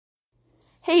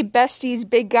Hey besties,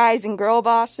 big guys, and girl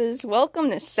bosses,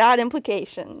 welcome to Sad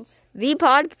Implications. The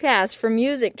podcast for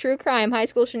music, true crime, high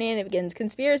school shenanigans,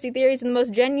 conspiracy theories, and the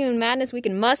most genuine madness we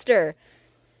can muster.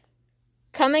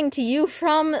 Coming to you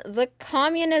from the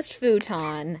Communist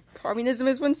Futon. Communism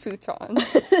is when futon.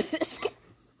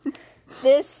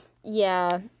 This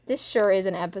sure is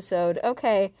an episode.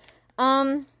 Okay,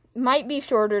 might be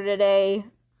shorter today,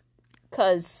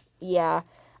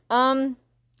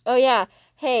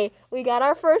 hey, we got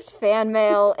our first fan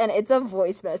mail, and it's a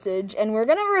voice message, and we're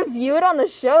gonna review it on the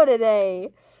show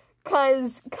today,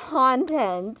 'cause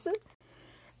content.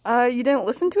 You didn't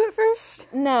listen to it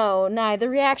first? No, the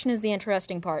reaction is the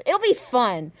interesting part. It'll be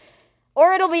fun,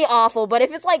 or it'll be awful, but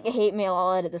if it's like hate mail,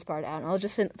 I'll edit this part out, and I'll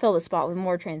just fill the spot with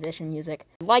more transition music.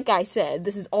 Like I said,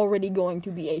 this is already going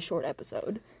to be a short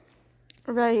episode.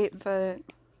 Right, but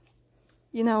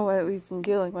you know what we've been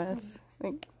dealing with,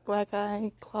 like black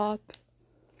eye, clock.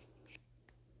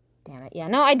 Damn it, yeah,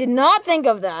 no, I did not think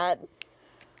of that.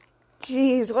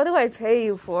 Jeez, what do I pay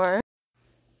you for?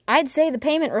 I'd say the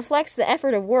payment reflects the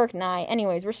effort of work, Nye.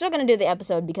 Anyways, we're still gonna do the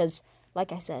episode because,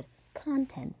 like I said,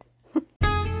 content.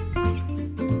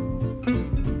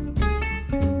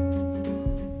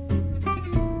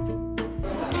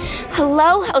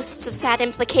 Hello, hosts of Sad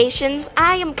Implications.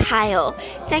 I am Kyle.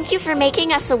 Thank you for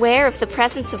making us aware of the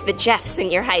presence of the Jeffs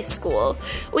in your high school.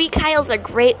 We Kyles are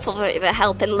grateful for the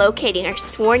help in locating our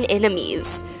sworn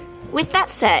enemies. With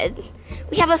that said,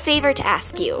 we have a favor to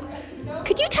ask you.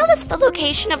 Could you tell us the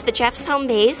location of the Jeffs' home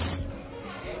base?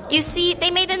 You see, they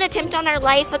made an attempt on our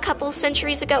life a couple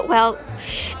centuries ago. Well,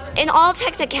 in all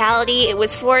technicality, it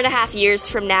was 4.5 years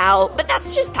from now, but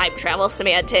that's just time travel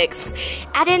semantics.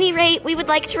 At any rate, we would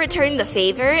like to return the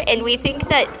favor, and we think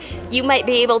that you might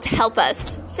be able to help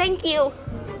us. Thank you.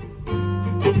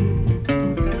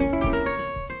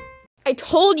 I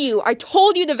told you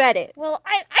to vet it. Well,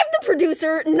 I'm the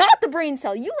producer, not the brain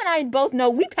cell. You and I both know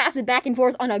we pass it back and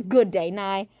forth on a good day,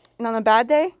 Nye. And on a bad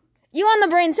day? You on the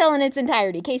brain cell in its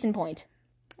entirety, case in point.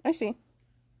 I see.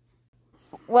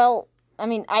 Well, I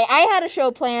mean, I had a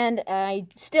show planned, I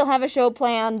still have a show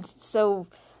planned, so...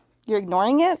 You're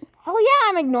ignoring it? Hell yeah,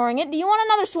 I'm ignoring it. Do you want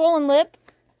another swollen lip?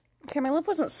 Okay, my lip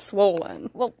wasn't swollen.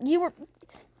 Well, you were...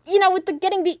 You know, with the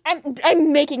getting beat...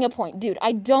 I'm making a point, dude.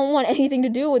 I don't want anything to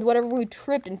do with whatever we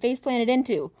tripped and face-planted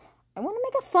into. I want to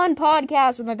make a fun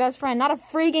podcast with my best friend, not a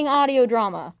freaking audio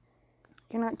drama.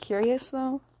 You're not curious,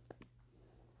 though?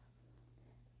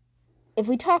 If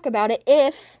we talk about it,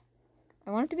 I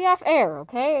want it to be off air,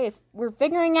 okay? If we're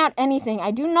figuring out anything,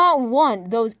 I do not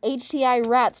want those HTI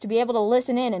rats to be able to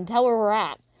listen in and tell where we're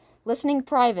at. Listening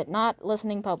private, not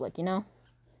listening public, you know?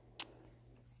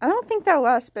 I don't think that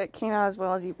last bit came out as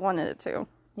well as you wanted it to.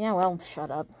 Yeah, well,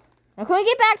 shut up. Now can we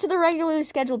get back to the regularly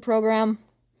scheduled program?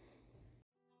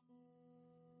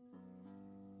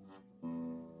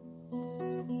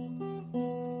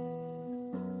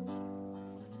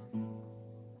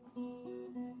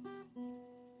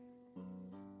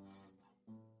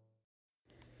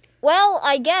 Well,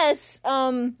 I guess,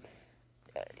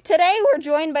 today we're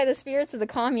joined by the spirits of the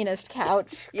communist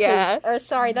couch. Yeah.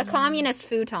 The communist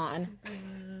futon.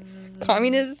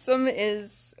 Communism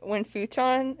is when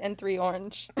futon and 3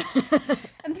 orange.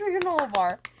 And 3 granola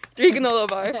bar. 3 granola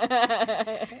bar.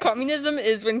 Communism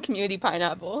is when community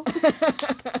pineapple.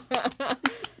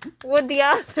 Would the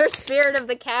other spirit of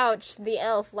the couch, the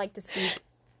elf, like to speak?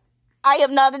 I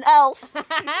am not an elf.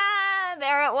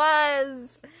 There it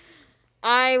was.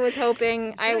 I was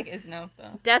hoping. I feel like it's an elf,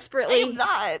 though. Desperately. I am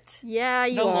not. Yeah,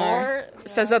 you the are. lore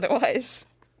says otherwise.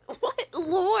 What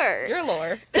lore? Your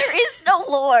lore. There is no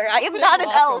lore. I am not an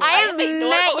elf. I have am a normal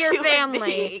met your human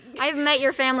family. being. I've met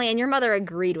your family, and your mother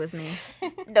agreed with me.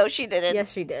 No, she didn't.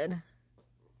 Yes, she did.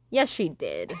 Yes, she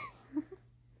did.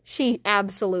 She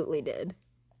absolutely did.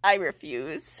 I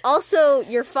refuse. Also,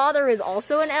 your father is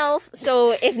also an elf,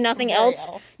 so if nothing else,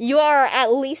 elf. you are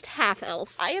at least half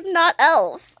elf. I am not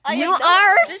elf. You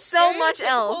are so much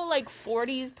elf. Like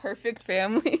 40s perfect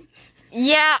family.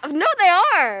 Yeah, no,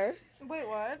 they are. Wait,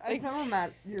 what? I've never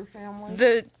met your family.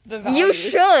 The values. You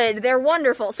should. They're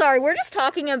wonderful. Sorry, we're just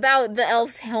talking about the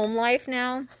elf's home life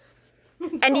now.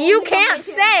 And you can't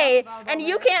say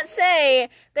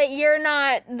that you're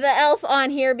not the elf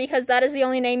on here because that is the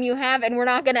only name you have, and we're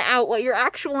not going to out what your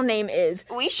actual name is.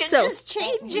 We should just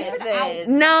change it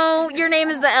then. No, your name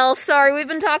is the elf. Sorry, we've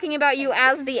been talking about you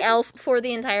as the elf for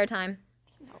the entire time.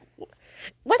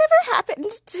 Whatever happened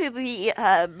to the,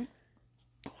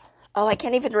 I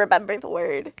can't even remember the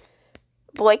word.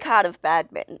 Boycott of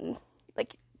badminton.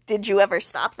 Like, Did you ever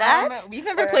stop that? We've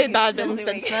never played badminton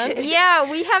since then.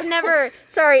 Yeah, we have never...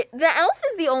 Sorry, the elf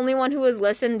is the only one who has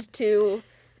listened to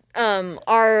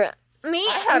are me.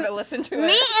 I haven't listened to it.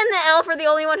 Me and the elf are the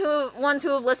only ones who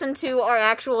have listened to our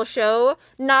actual show.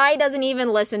 Nye doesn't even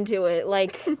listen to it.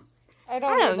 Like, I I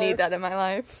don't need that in my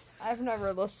life. I've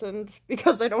never listened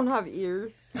because I don't have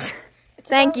ears.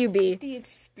 Thank you, B. The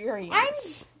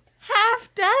experience.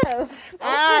 Half deaf.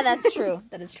 Ah, that's true.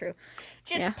 That is true.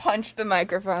 Just punch the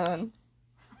microphone.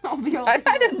 I'll be I've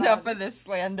had enough of this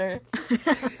slander. You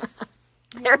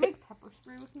wanna make pepper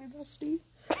spray with me, bestie?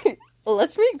 Well,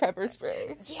 let's make pepper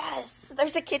spray. Yes,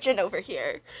 there's a kitchen over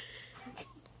here.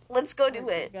 Let's go do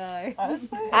it. Guy. Honestly,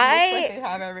 it looks I- like they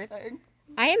have everything.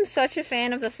 I am such a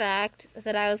fan of the fact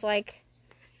that I was like,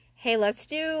 hey, let's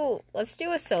do a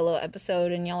solo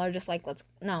episode, and y'all are just like,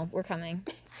 no, we're coming.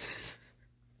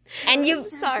 And you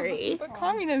Sorry. But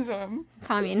communism.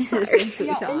 communism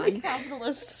Yeah, only futon.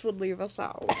 capitalists would leave us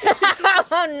out.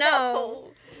 Oh no.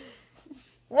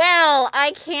 Well,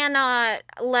 I cannot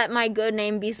let my good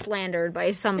name be slandered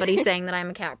by somebody saying that I'm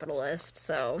a capitalist,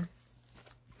 so.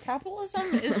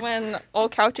 Capitalism is when all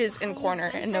couches in corner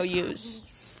and no use.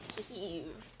 Steve.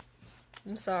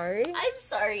 I'm sorry. I'm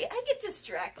sorry, I get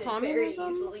distracted very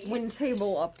Communism? easily. When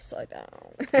table upside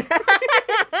down. Tiny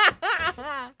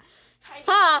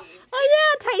Huh. Steve.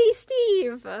 Oh yeah, Tidy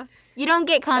Steve. You don't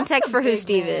get context for who big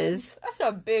Steve man. is. That's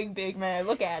a big man.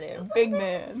 Look at him. Big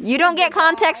man. You don't get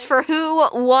context for who,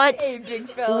 what, Hey, big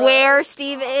fella. where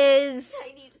Steve is,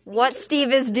 Tiny Steve. what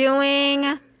Steve is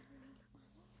doing,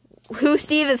 who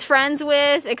Steve is friends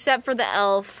with, except for the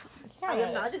elf. I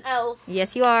am not an elf.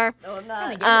 Yes, you are. No, I'm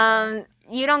not.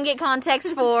 You don't get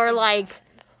context for, like,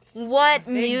 what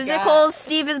musicals guy.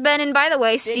 Steve has been in. By the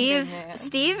way, big man.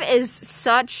 Steve is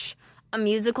such a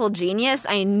musical genius.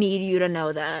 I need you to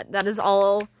know that. That is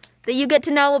all that you get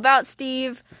to know about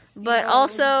Steve. But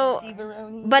also,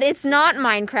 Steve-a-roni. but it's not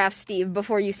Minecraft Steve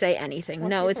before you say anything.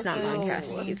 No, it's not Minecraft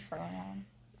Steve.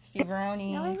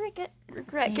 Steve-a-roni. Now I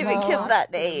regret Steve-o. giving him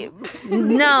that name.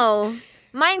 No.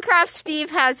 Minecraft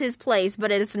Steve has his place,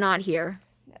 but it is not here.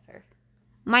 Never.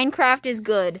 Minecraft is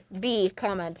good. B,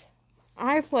 comment.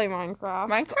 I play Minecraft.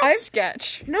 Minecraft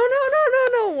sketch. No.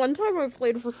 One time I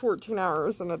played for 14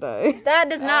 hours in a day. That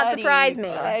does not surprise me.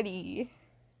 Buddy.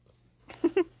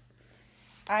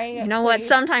 You know what?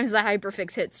 Sometimes the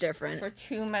hyperfix hits different. For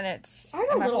 2 minutes I had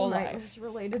in a my little whole life. nightmares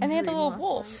related And they had the dream little last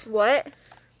wolf. What? night.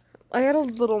 I had a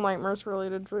little nightmares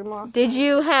related dream last Did night.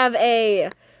 you have a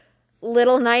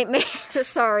little nightmare?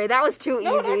 Sorry, that was too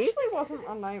No, it easy. actually wasn't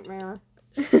a nightmare.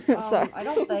 Sorry. I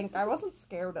don't think. I wasn't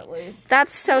scared at least.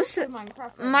 That's so... Minecraft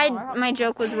right now, I have My no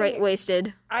joke was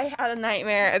wasted. I had a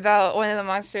nightmare about one of the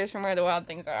monsters from Where the Wild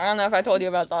Things Are. I don't know if I told you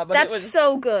about that, but That's it was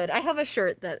so good. I have a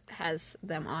shirt that has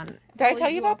them on. Did I tell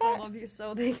you about I that? love you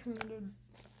so they committed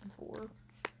before.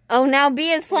 Oh, now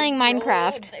B is playing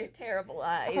Minecraft. Their terrible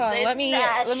eyes. Hold on, and let me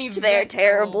gnashed their vent for a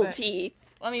terrible little bit. teeth.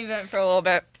 Let me vent for a little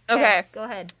bit. Okay, Go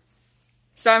ahead.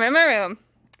 so I'm in my room,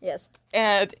 Yes.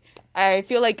 and I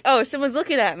feel like, oh, someone's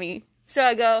looking at me. So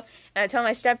I go, and I tell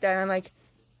my stepdad, I'm like,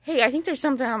 hey, I think there's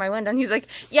something on my window. And he's like,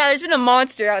 yeah, there's been a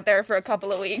monster out there for a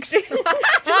couple of weeks. Just like,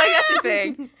 that's a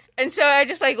thing. And so I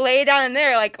just, like, lay down in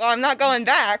there, like, well, I'm not going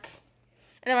back.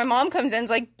 And then my mom comes in and is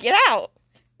like, get out.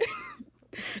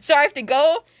 So I have to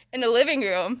go in the living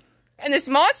room, and this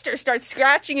monster starts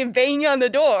scratching and banging on the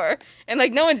door, and,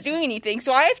 like, no one's doing anything.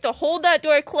 So I have to hold that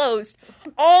door closed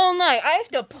all night. I have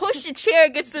to push the chair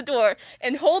against the door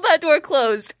and hold that door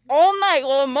closed all night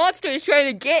while a monster is trying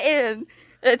to get in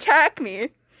and attack me.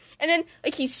 And then,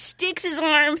 like, he sticks his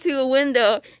arm through the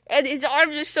window, and his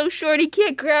arms are so short he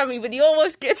can't grab me, but he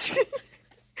almost gets me.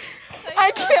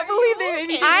 I can't believe they made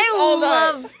me do this all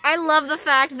night. I love the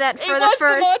fact that It for the was the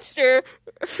first... monster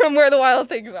from Where the Wild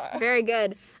Things Are. Very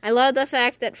good. I love the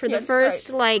fact that for the Yes, first,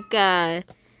 right.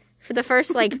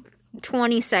 like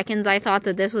 20 seconds, I thought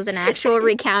that this was an actual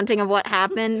recounting of what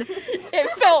happened. It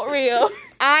felt real.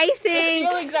 I The think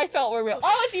feelings I felt were real.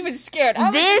 I was even scared.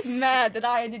 I was This just mad that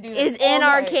I had to do this is all in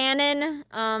our night. canon.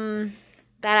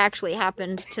 That actually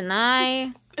happened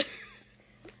tonight.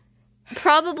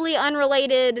 Probably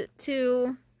unrelated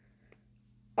to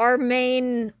our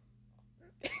main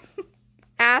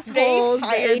assholes, the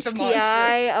hired the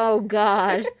HTI. Oh,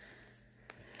 God.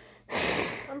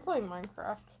 I'm playing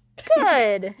Minecraft.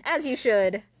 Good. As you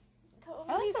should.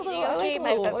 The only I video like game the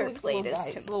I've little- I ever like the played little is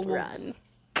guys, Temple Run.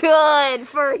 Good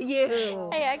for you.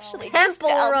 I actually Temple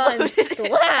just Run downloaded it slaps.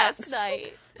 last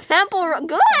night. Temple Run.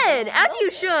 Good. As you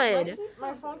should.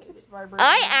 My phone keeps vibrating.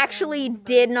 I actually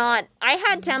did not. I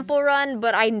had Temple Run,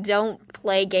 but I don't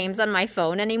play games on my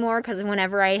phone anymore because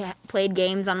whenever I played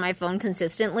games on my phone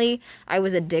consistently, I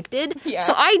was addicted. Yeah.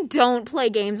 So I don't play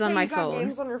games on Hey, my you got phone.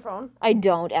 games on your phone? I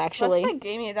don't What's actually. that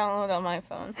game you download on my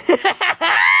phone? Don't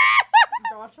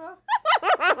Sasha?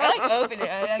 I opened it.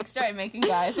 I started making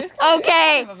guys. It was kind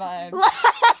Okay. of a vibe.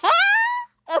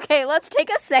 Okay, let's take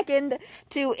a second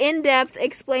to in-depth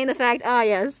explain the fact. Ah,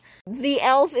 yes. The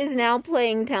elf is now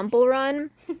playing Temple Run.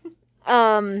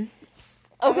 Okay.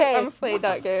 I'm played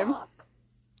that game.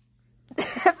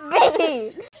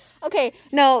 Babe. Okay,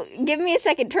 no, give me a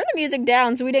second. Turn the music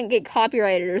down so we didn't get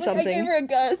copyrighted or something. I gave her a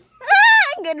gun.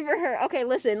 Good for her. Okay,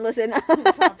 listen.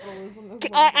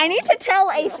 I need to tell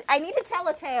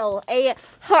a tale. A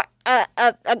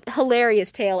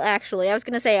hilarious tale, actually. I was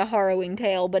going to say a harrowing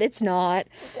tale, but it's not.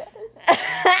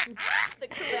 The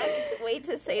correct way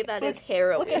to say that is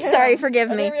harrowing. Sorry,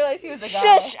 forgive I me. didn't realize he was a guy.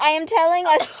 Shush, I am telling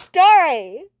a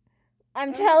story.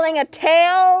 I'm telling a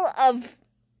tale of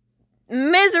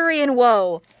misery and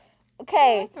woe.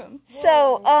 Okay,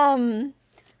 so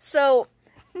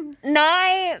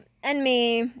Nye and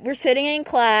me were sitting in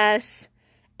class,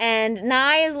 and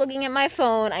Nye is looking at my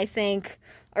phone, I think,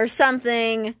 or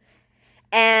something,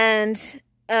 and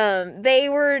they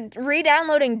were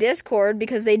re-downloading Discord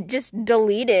because they just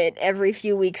delete it every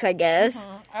few weeks, I guess.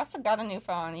 I also got a new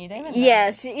phone. You didn't even know.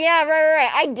 Yes, yeah,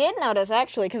 right. I did notice,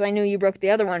 actually, because I knew you broke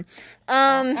the other one.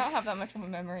 I don't have that much of a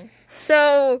memory.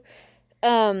 So,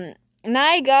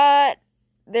 Nye got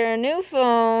their new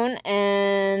phone,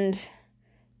 and,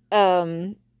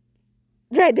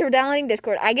 right, they were downloading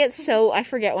Discord. I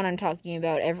forget what I'm talking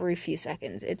about every few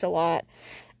seconds. It's a lot.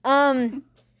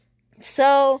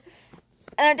 So,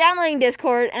 they're downloading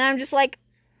Discord, and I'm just like,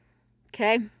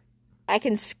 okay, I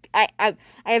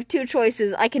have two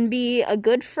choices. I can be a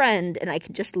good friend, and I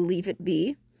can just leave it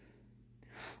be,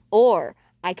 or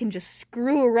I can just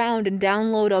screw around and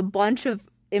download a bunch of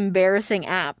embarrassing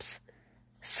apps.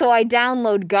 So I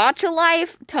download Gacha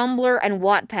Life, Tumblr, and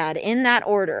Wattpad in that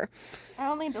order. I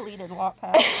only deleted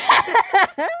Wattpad.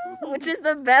 Which is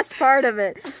the best part of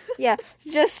it. Yeah,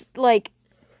 just like,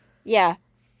 yeah,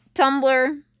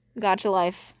 Tumblr, Gacha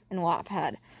Life, and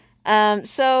Wattpad.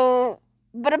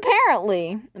 But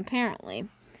apparently,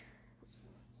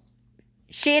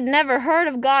 she had never heard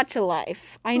of Gacha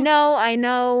Life. I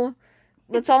know.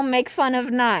 Let's all make fun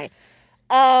of Nye.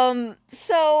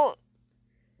 So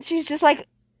she's just like,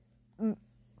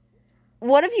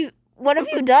 what have you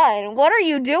done? What are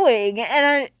you doing?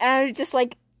 And I was just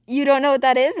like, you don't know what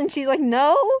that is? And she's like,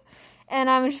 no. And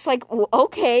I'm just like,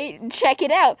 okay, check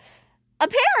it out.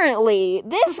 Apparently,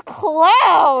 this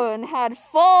clown had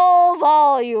full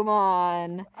volume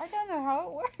on. I don't know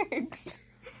how it works.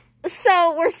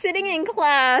 So we're sitting in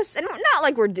class, and not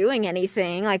like we're doing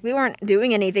anything. Like, we weren't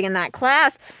doing anything in that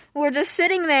class. We're just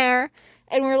sitting there,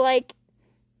 and we're like,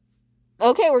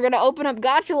 okay, we're gonna open up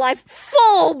Gacha Life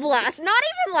full blast. Not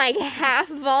even like half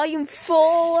volume,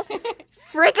 full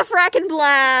fricka-frackin'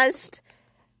 blast.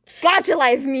 Gacha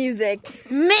Life music,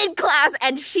 mid-class,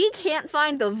 and she can't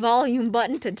find the volume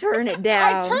button to turn it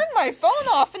down. I turned my phone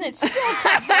off and it still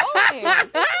kept going.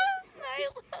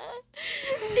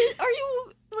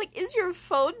 Nyla, is your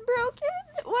phone broken?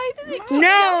 Why did it keep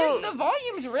No. It's just the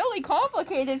volume's really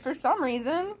complicated for some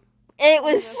reason. It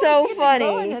was so You have to go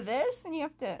funny. into this and you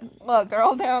have to... Look, they're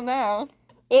all down now.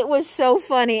 It was so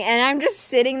funny, and I'm just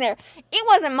sitting there. It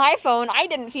wasn't my phone. I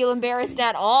didn't feel embarrassed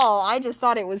at all. I just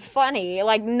thought it was funny.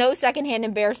 Like, no secondhand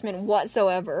embarrassment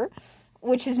whatsoever,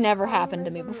 which has never happened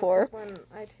to me before. When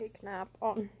I take nap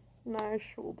on my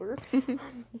shoulder.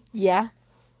 Yeah.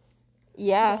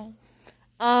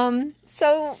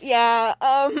 So, yeah,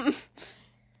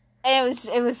 and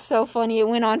it was so funny. It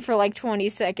went on for like 20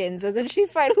 seconds, and then she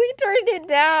finally turned it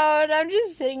down. I'm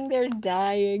just sitting there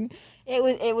dying.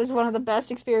 It was one of the best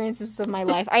experiences of my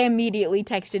life. I immediately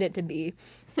texted it to B.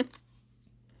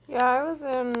 Yeah, I was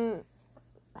in...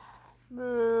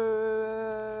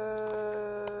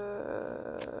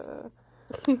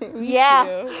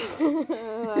 Yeah.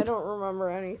 I don't remember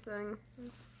anything.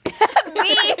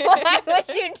 B, why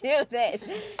would you do this?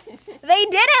 They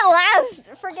did it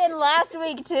last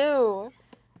week too.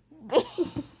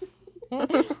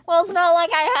 Well, it's not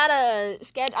like I had a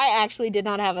schedule. I actually did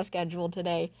not have a schedule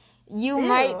today. You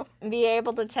might be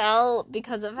able to tell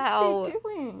because of how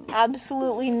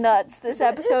absolutely nuts this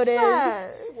episode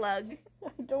is. slug? I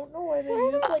don't know why they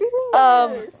use like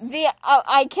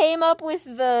I came up with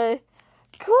the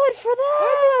good for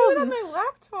I them. do it on my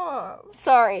laptop.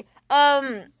 Sorry.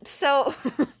 So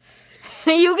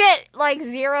you get like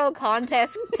zero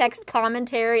text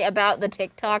commentary about the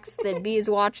TikToks that B is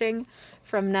watching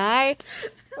from Nye.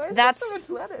 Why is That's- there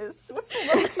so much lettuce? What's the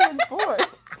lettuce even for?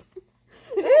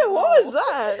 Ew, what was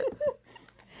that?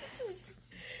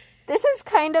 This is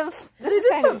kind of. Did they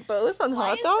just put both on Why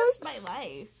hot is dogs? this my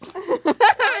life?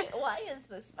 Why is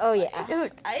this my Oh life? yeah.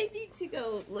 Look, I need to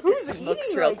go look Who's at some eating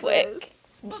books real like quick. this?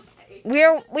 We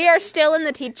are still in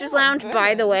the teacher's lounge,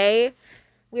 by the way.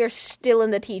 We are still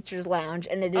in the teacher's lounge,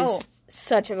 and it is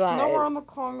such a vibe. No, we're on the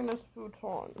Communist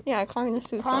Futon. Yeah, Communist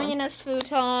Futon. Communist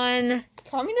Futon.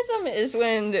 Communism is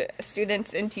when the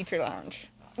students in teacher lounge.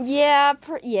 Yeah,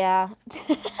 yeah.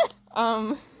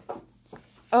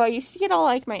 I used to get all,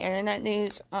 like, my internet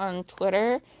news on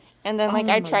Twitter, and then, like,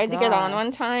 I tried to get on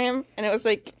one time, and it was,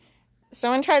 like,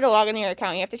 someone tried to log into your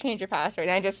account, you have to change your password,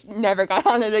 and I just never got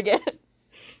on it again.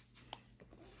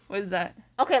 What is that?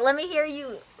 Okay, let me hear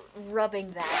you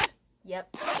rubbing that.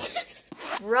 Yep.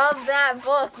 Rub that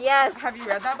book, yes. Have you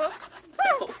read that book?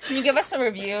 Can you give us a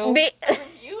review?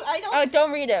 I don't. Oh,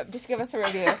 don't read it. Just give us a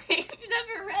review. You've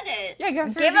never read it. Yeah,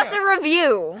 give us a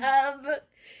review.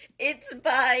 It's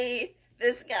by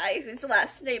this guy whose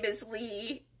last name is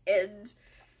Lee, and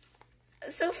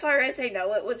so far as I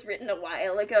know, it was written a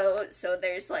while ago, so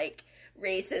there's, like,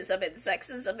 racism and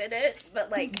sexism in it, but,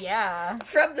 like, yeah,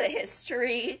 from the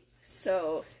history,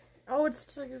 so... Oh, it's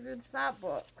that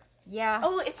book. Yeah.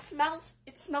 Oh, it smells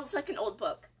like an old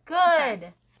book. Good.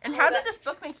 Okay. And how did this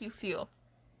book make you feel?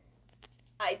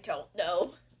 I don't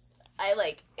know. I,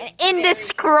 like... An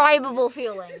indescribable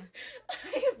feeling.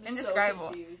 I am Indescribable.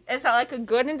 So confused. Is that, like, a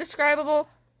good indescribable?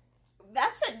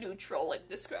 That's a neutral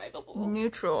indescribable.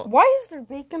 Neutral. Why is their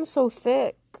bacon so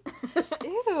thick?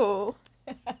 Ew.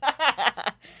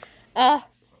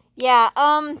 Yeah,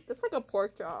 That's like a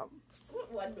pork chop. Just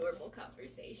one normal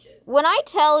conversation. when I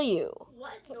tell you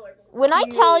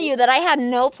that I had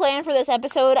no plan for this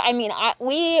episode, I mean,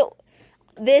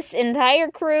 this entire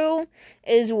crew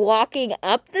is walking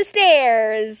up the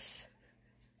stairs.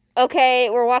 Okay,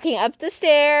 we're walking up the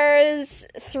stairs,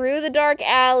 through the dark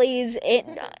alleys,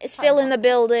 still in the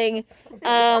building,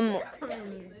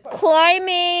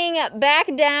 climbing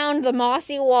back down the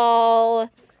mossy wall,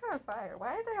 It's kind of fire.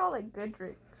 Why are they all like good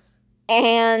drinks?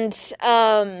 and,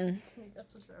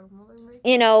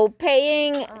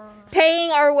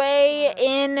 paying our way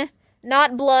in,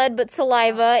 not blood, but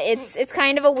saliva. It's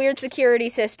kind of a weird security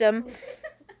system.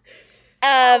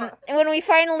 And when we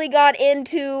finally got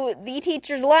into the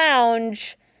teacher's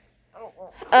lounge,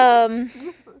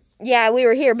 yeah, we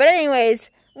were here. But anyways,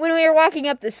 when we were walking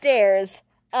up the stairs,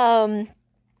 I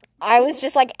was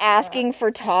just, like, asking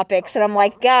for topics, and I'm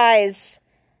like, guys,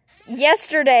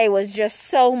 yesterday was just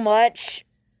so much.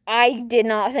 I did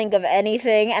not think of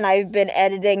anything, and I've been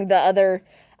editing the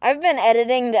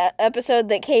episode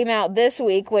that came out this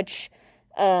week, which,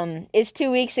 is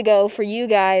 2 weeks ago for you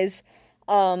guys.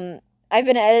 I've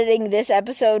been editing that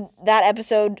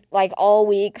episode, like, all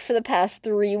week for the past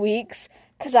 3 weeks,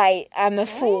 because I'm a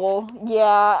fool.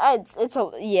 Yeah,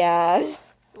 yeah.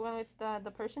 The one with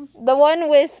the person? The one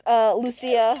with,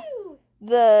 Lucia,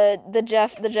 the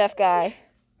Jeff guy.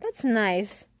 That's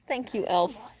nice. Thank you,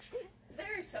 Elf.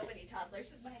 There are so many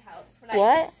toddlers in my house. When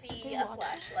What? I see a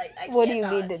flashlight, I What do you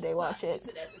cannot mean, did they watch use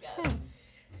it? as a gun.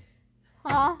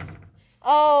 Huh?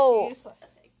 Oh,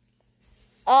 Useless.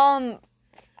 I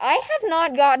have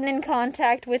not gotten in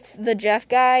contact with the Jeff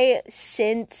guy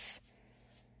since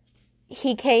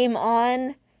he came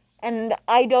on, and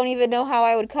I don't even know how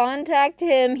I would contact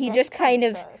him. He just kind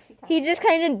of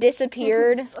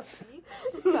disappeared.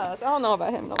 Sus. I don't know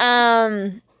about him though.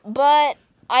 But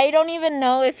I don't even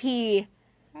know if he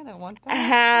I don't want that.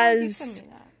 has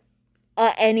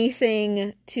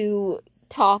anything to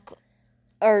talk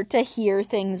or to hear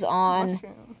things on.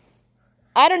 Mushroom.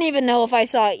 I don't even know if I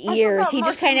saw ears. He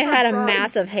just kind of had a mushrooms are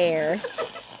mass of hair.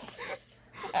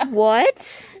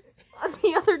 What?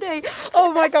 The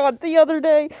other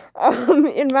day,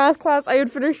 in math class, I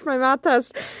had finished my math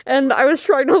test, and I was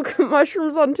trying to look at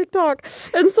mushrooms on TikTok,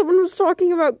 and someone was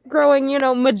talking about growing,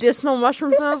 medicinal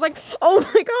mushrooms, and I was like, oh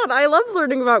my god, I love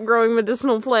learning about growing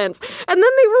medicinal plants. And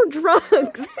then they were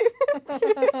drugs.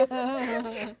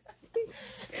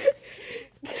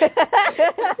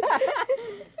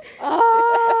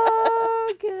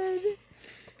 Oh, good.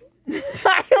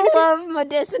 I love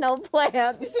medicinal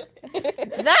plants.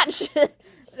 That shit.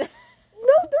 No,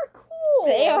 they're cool.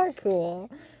 They are cool.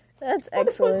 That's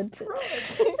excellent.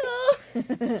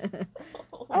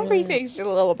 Everything's just a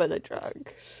little bit of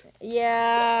drugs.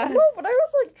 Yeah. No, but I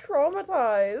was,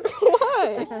 traumatized.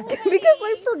 Why? Because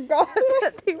I forgot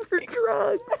that they were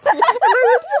drugs. And I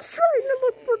was just trying to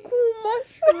look for cool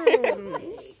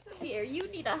mushrooms. Here, you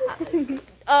need a hug.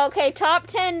 Okay, top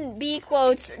 10 B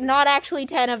quotes. Not actually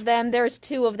 10 of them. There's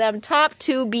 2 of them. Top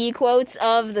 2 B quotes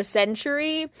of the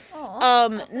century.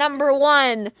 Number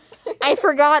 1. I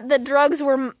forgot that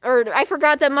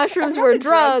mushrooms were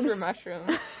drugs. Drugs were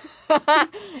mushrooms.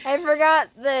 I forgot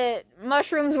that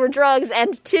mushrooms were drugs.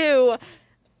 And 2,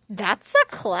 that's a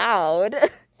cloud.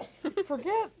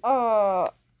 Forget,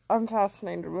 I'm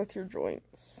fascinated with your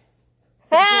joints.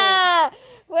 Ah!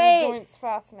 Your Wait. joints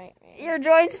fascinate me. Your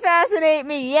joints fascinate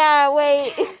me. Yeah,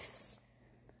 wait.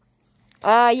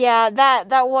 Yeah,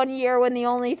 that one year when the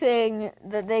only thing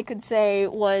that they could say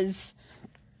was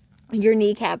your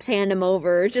kneecaps, hand them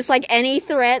over. Just like any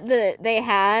threat that they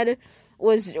had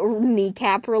was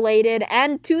kneecap related.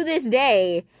 And to this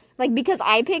day, like, because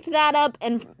I picked that up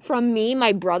and from me,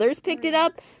 my brothers picked it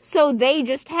up, so they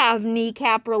just have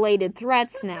kneecap related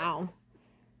threats now.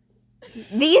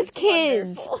 These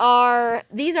kids are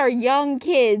young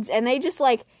kids, and they just,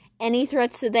 like, any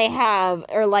threats that they have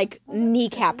are, like,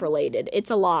 kneecap related.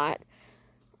 It's a lot.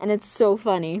 And it's so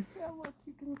funny. Yeah, look,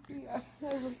 you can see I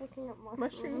was looking at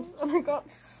mushrooms and I got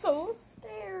so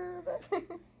scared.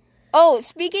 Oh,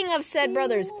 speaking of said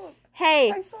brothers, Look,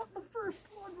 hey, I saw the first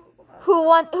one. who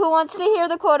wants to hear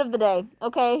the quote of the day?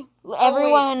 Okay,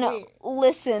 everyone, wait.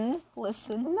 listen.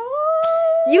 No!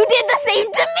 You did the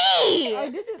same to me. I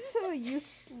did it to a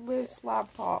useless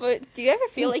laptop. But do you ever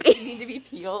feel like you need to be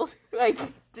peeled? Like,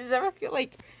 does it ever feel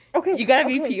like Okay, you gotta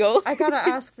be peeled? I gotta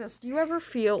ask this. Do you ever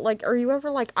feel like, are you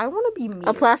ever like, I want to be mute?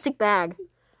 A plastic bag.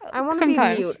 I want to be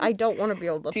Sometimes. mute. I don't want to be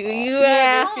able to Do talk. you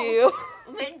Yeah. ever feel?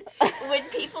 When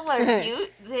people are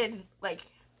mute, then, like,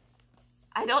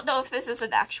 I don't know if this is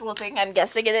an actual thing, I'm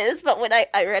guessing it is, but when I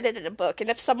read it in a book, and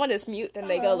if someone is mute, then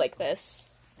they go like this,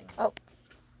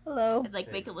 Hello. and,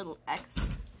 like, make a little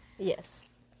X. Yes.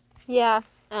 Yeah.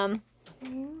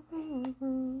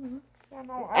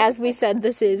 As we said,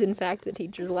 this is in fact the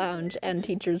teacher's lounge, and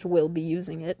teachers will be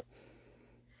using it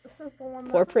This is the one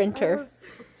for that printer.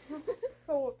 I was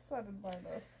so upset by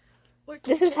this.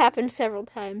 This has happened several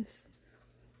times.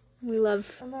 We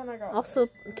love And then I got also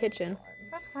kitchen.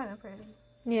 That's kind of pretty.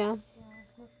 Yeah.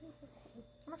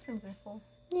 Mushrooms are full.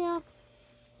 Yeah.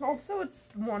 Also, it's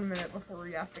 1 minute before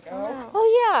we have to go.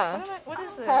 Oh yeah. What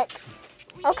is this? Heck.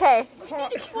 Okay.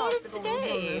 Quote of the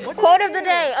day. Quote of the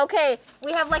day. Okay,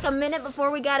 we have like a minute before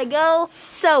we gotta go.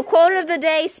 So, quote of the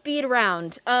day, speed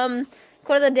round. Quote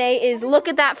of the day is, look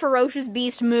at that ferocious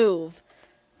beast move.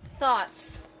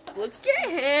 Thoughts? Let's get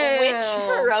him. Which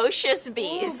ferocious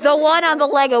beast? The one on the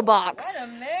Lego box. What a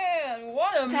man.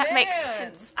 What a man. That makes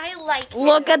sense. I like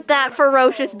Look at that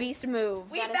ferocious beast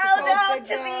move. We bow down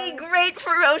to the great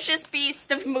ferocious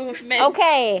beast of movement.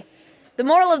 Okay. The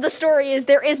moral of the story is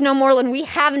there is no moral, and we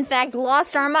have in fact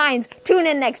lost our minds. Tune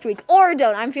in next week, or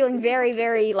don't. I'm feeling very,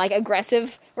 very, like,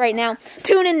 aggressive right now.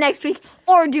 Tune in next week,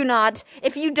 or do not.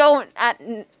 If you don't, I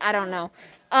don't know.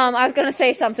 I was gonna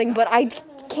say something, but I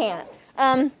can't.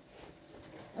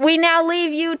 We now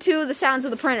leave you to the sounds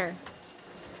of the printer.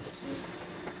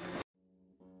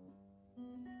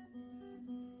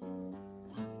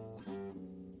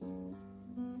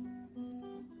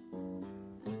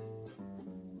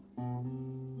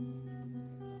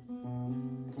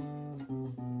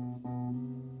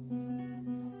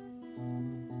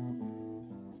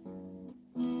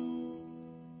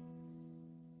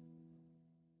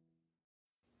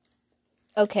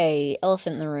 Okay,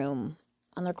 elephant in the room.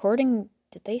 On the recording,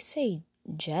 did they say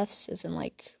Jeffs as in,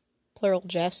 like, plural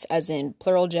Jeffs, as in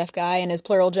plural Jeff guy and his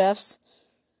plural Jeffs?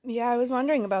 Yeah, I was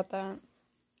wondering about that.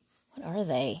 What are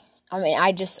they? I mean,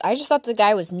 I just thought the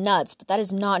guy was nuts, but that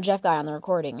is not Jeff guy on the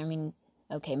recording. I mean,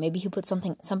 okay, maybe he put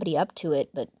somebody up to it,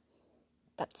 but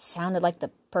that sounded like the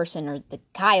person or the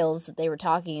Kyles that they were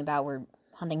talking about were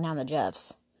hunting down the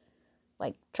Jeffs.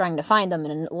 Like, trying to find them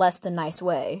in a less than nice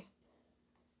way.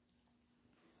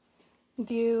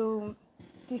 Do you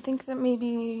think that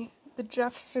maybe the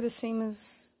Jeffs are the same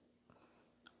as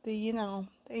the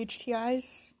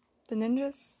HTIs, the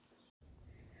ninjas?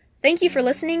 Thank you for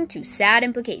listening to Sad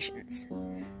Implications.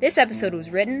 This episode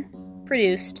was written,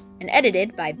 produced, and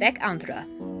edited by Beck Andra.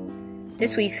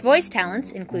 This week's voice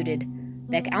talents included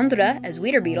Beck Andra as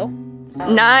Weeterbeetle,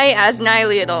 Nye as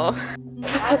Nyleadle.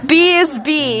 B is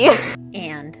B.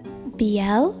 and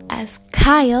BL as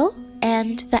Kyle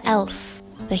and the elf,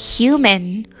 the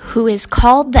human who is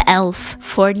called the elf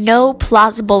for no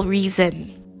plausible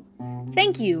reason.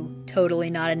 thank you, Totally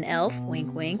Not an Elf,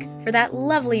 wink wink, for that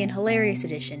lovely and hilarious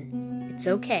addition. It's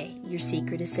okay, your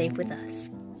secret is safe with us.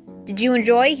 Did you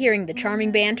enjoy hearing the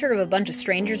charming banter of a bunch of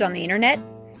strangers on the internet?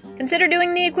 Consider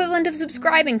doing the equivalent of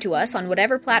subscribing to us on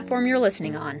whatever platform you're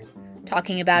listening on,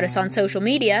 talking about us on social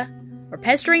media, or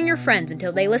pestering your friends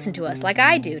until they listen to us like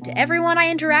I do to everyone I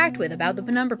interact with about the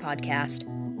Penumbra podcast.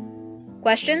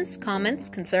 Questions, comments,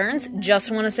 concerns, just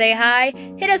want to say hi?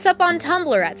 Hit us up on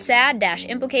Tumblr at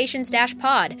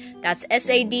sad-implications-pod. That's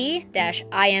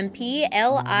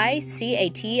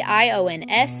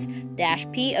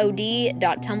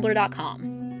sad-implications-pod.tumblr.com.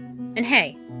 And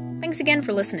hey, thanks again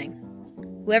for listening.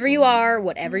 Whoever you are,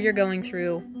 whatever you're going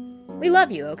through, we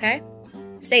love you, okay?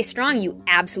 Stay strong, you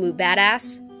absolute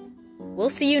badass. We'll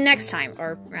see you next time,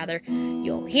 or rather,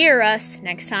 you'll hear us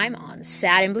next time on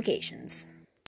Sad Implications.